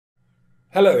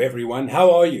Hello everyone, how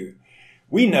are you?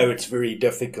 We know it's very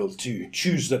difficult to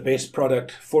choose the best product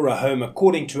for a home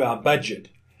according to our budget.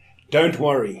 Don't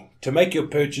worry, to make your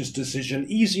purchase decision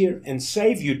easier and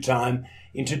save you time,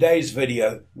 in today's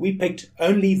video we picked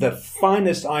only the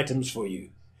finest items for you.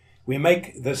 We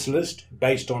make this list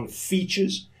based on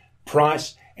features,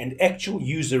 price and actual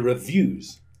user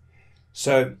reviews.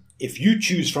 So if you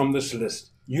choose from this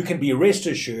list, you can be rest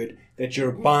assured that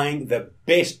you're buying the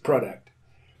best product.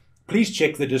 Please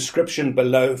check the description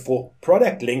below for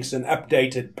product links and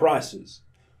updated prices.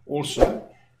 Also,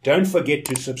 don't forget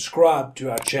to subscribe to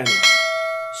our channel.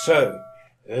 So,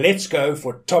 let's go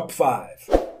for top 5.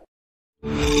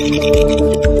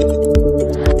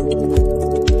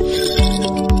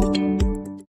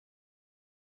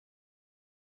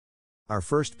 Our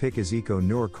first pick is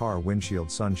Eco-Noor Car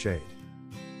Windshield Sunshade.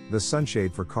 The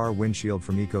sunshade for car windshield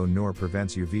from Eco-Noor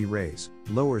prevents UV rays,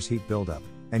 lowers heat buildup,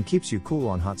 and keeps you cool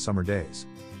on hot summer days.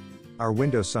 Our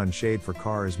window sunshade for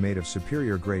car is made of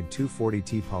superior grade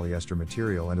 240T polyester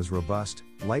material and is robust,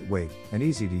 lightweight, and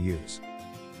easy to use.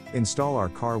 Install our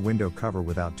car window cover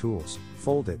without tools,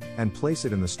 fold it, and place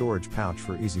it in the storage pouch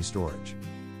for easy storage.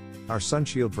 Our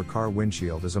sunshield for car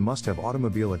windshield is a must-have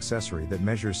automobile accessory that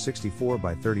measures 64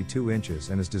 by 32 inches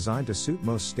and is designed to suit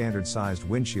most standard-sized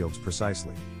windshields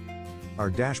precisely. Our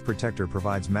dash protector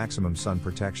provides maximum sun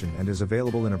protection and is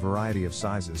available in a variety of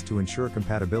sizes to ensure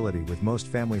compatibility with most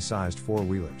family-sized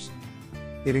four-wheelers.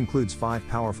 It includes 5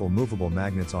 powerful movable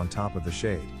magnets on top of the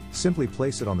shade. Simply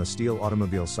place it on the steel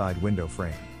automobile side window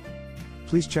frame.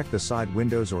 Please check the side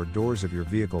windows or doors of your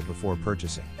vehicle before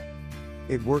purchasing.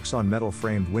 It works on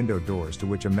metal-framed window doors to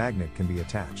which a magnet can be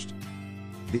attached.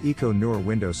 The Eco-Noor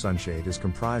window sunshade is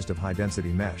comprised of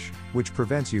high-density mesh, which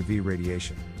prevents UV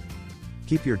radiation.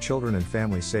 Keep your children and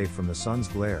family safe from the sun's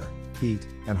glare, heat,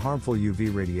 and harmful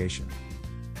UV radiation.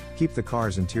 Keep the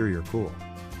car's interior cool.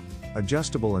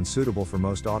 Adjustable and suitable for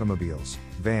most automobiles,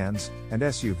 vans, and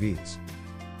SUVs.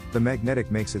 The magnetic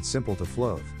makes it simple to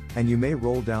float, and you may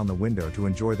roll down the window to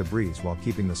enjoy the breeze while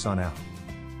keeping the sun out.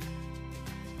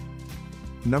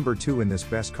 Number 2 in this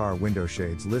best car window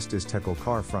shades list is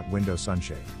StoreFront Front Window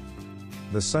Sunshade.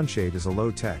 The sunshade is a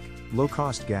low-tech,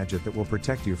 low-cost gadget that will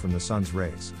protect you from the sun's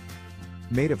rays.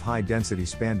 Made of high-density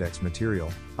spandex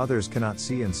material, others cannot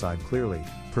see inside clearly,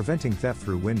 preventing theft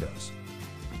through windows.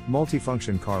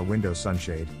 Multifunction car window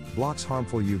sunshade blocks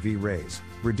harmful UV rays,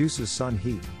 reduces sun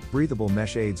heat, breathable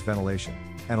mesh aids ventilation,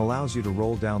 and allows you to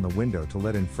roll down the window to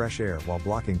let in fresh air while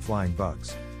blocking flying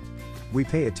bugs. We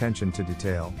pay attention to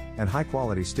detail, and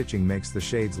high-quality stitching makes the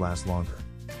shades last longer.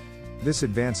 This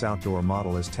advanced outdoor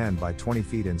model is 10 by 20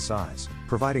 feet in size,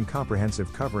 providing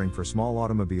comprehensive covering for small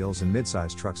automobiles and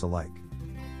mid-size trucks alike.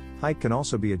 Height can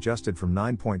also be adjusted from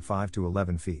 9.5 to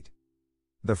 11 feet.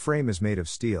 The frame is made of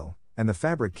steel, and the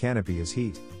fabric canopy is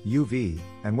heat, UV,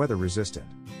 and weather resistant.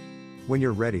 When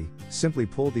you're ready, simply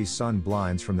pull these sun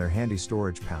blinds from their handy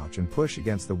storage pouch and push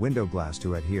against the window glass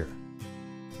to adhere.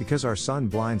 Because our sun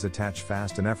blinds attach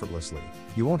fast and effortlessly,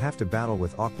 you won't have to battle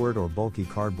with awkward or bulky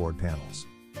cardboard panels.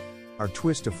 Our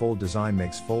twist-to-fold design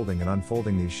makes folding and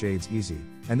unfolding these shades easy,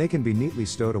 and they can be neatly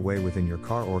stowed away within your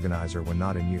car organizer when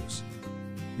not in use.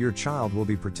 Your child will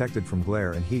be protected from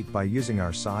glare and heat by using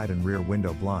our side and rear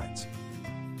window blinds.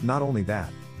 Not only that,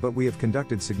 but we have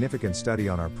conducted significant study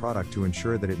on our product to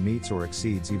ensure that it meets or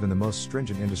exceeds even the most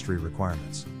stringent industry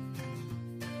requirements.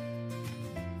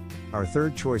 Our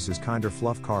third choice is Kinder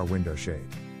Fluff Car Window Shade.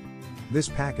 This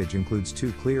package includes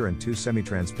 2 clear and 2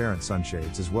 semi-transparent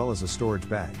sunshades as well as a storage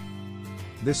bag.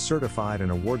 This certified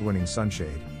and award-winning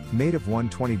sunshade, made of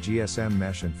 120 GSM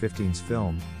mesh and 15s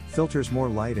film, filters more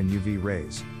light and UV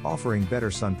rays, offering better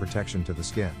sun protection to the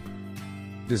skin.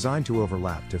 Designed to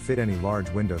overlap to fit any large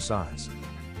window size.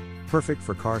 Perfect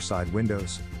for car side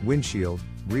windows, windshield,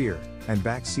 rear, and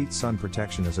back seat sun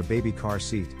protection as a baby car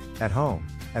seat, at home,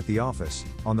 at the office,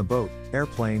 on the boat,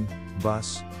 airplane,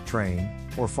 bus, train,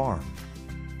 or farm.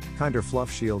 Kinder Fluff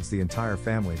shields the entire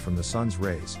family from the sun's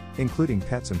rays, including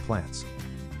pets and plants.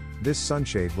 This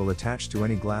sunshade will attach to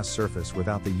any glass surface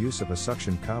without the use of a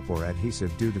suction cup or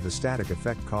adhesive due to the static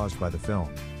effect caused by the film.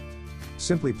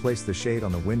 Simply place the shade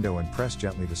on the window and press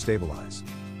gently to stabilize.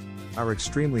 Our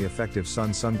extremely effective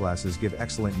sunglasses give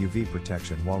excellent UV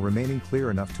protection while remaining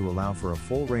clear enough to allow for a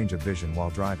full range of vision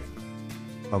while driving.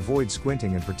 Avoid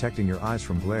squinting and protecting your eyes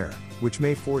from glare, which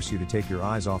may force you to take your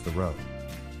eyes off the road.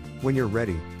 When you're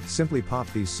ready, simply pop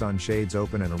these sun shades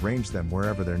open and arrange them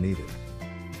wherever they're needed.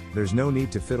 There's no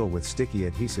need to fiddle with sticky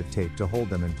adhesive tape to hold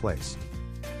them in place.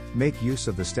 Make use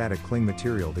of the static cling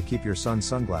material to keep your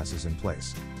sunglasses in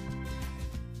place.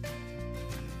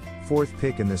 Fourth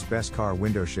pick in this best car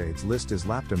window shades list is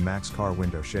Laptom Max Car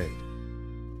Window Shade.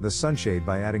 the sunshade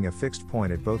by adding a fixed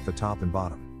point at both the top and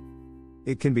bottom.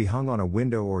 It can be hung on a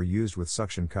window or used with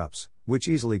suction cups, which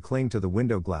easily cling to the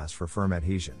window glass for firm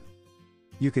adhesion.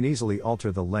 You can easily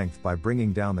alter the length by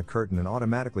bringing down the curtain and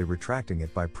automatically retracting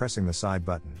it by pressing the side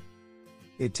button.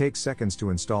 It takes seconds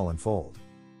to install and fold.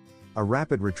 A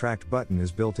rapid retract button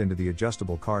is built into the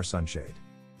adjustable car sunshade.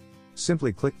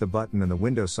 Simply click the button and the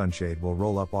window sunshade will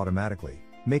roll up automatically,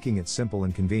 making it simple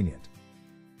and convenient.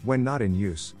 When not in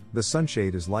use, the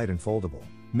sunshade is light and foldable,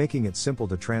 making it simple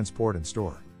to transport and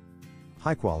store.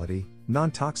 High quality,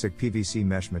 non-toxic PVC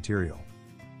mesh material.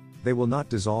 They will not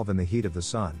dissolve in the heat of the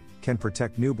sun, can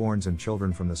protect newborns and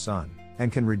children from the sun,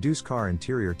 and can reduce car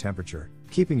interior temperature,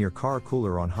 keeping your car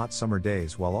cooler on hot summer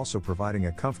days while also providing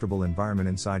a comfortable environment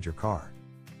inside your car.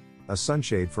 A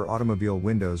sunshade for automobile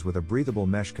windows with a breathable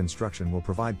mesh construction will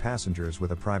provide passengers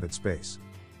with a private space.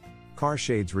 Car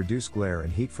shades reduce glare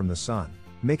and heat from the sun,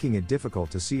 making it difficult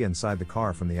to see inside the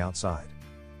car from the outside.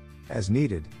 As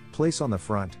needed, place on the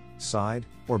front, side,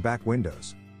 or back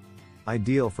windows.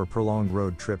 Ideal for prolonged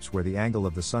road trips where the angle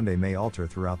of the sundae may alter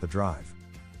throughout the drive.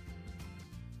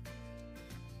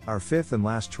 Our fifth and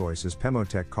last choice is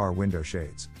Pemotec car window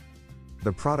shades.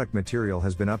 The product material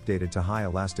has been updated to high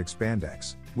elastic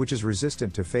spandex, which is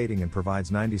resistant to fading and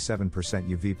provides 97%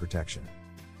 UV protection.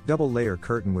 Double layer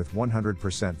curtain with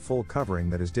 100% full covering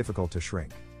that is difficult to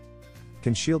shrink.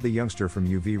 Can shield the youngster from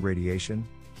UV radiation,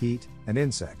 heat, and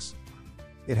insects.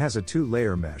 It has a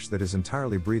 2-layer mesh that is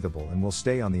entirely breathable and will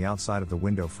stay on the outside of the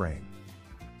window frame.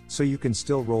 So you can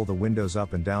still roll the windows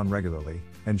up and down regularly,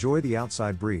 enjoy the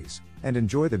outside breeze, and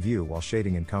enjoy the view while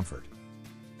shading in comfort.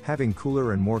 Having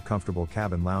cooler and more comfortable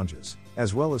cabin lounges,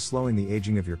 as well as slowing the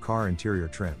aging of your car interior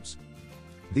trims.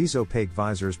 These opaque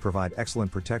visors provide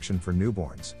excellent protection for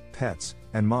newborns, pets,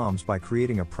 and moms by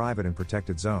creating a private and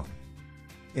protected zone.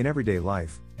 In everyday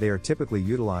life, they are typically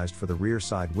utilized for the rear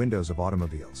side windows of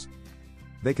automobiles.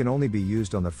 They can only be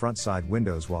used on the front side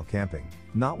windows while camping,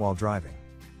 not while driving.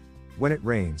 When it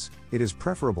rains, it is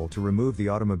preferable to remove the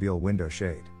automobile window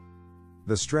shade.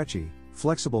 The stretchy,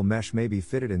 flexible mesh may be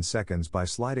fitted in seconds by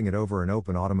sliding it over an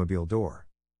open automobile door.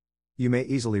 You may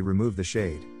easily remove the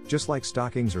shade, just like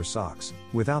stockings or socks,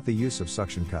 without the use of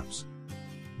suction cups.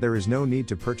 There is no need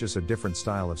to purchase a different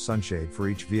style of sunshade for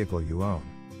each vehicle you own.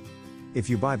 If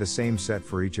you buy the same set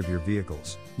for each of your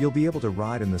vehicles, you'll be able to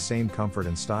ride in the same comfort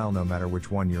and style no matter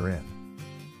which one you're in.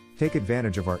 Take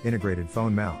advantage of our integrated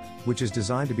phone mount, which is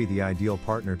designed to be the ideal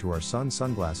partner to our sun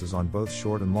sunglasses on both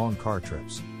short and long car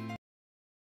trips.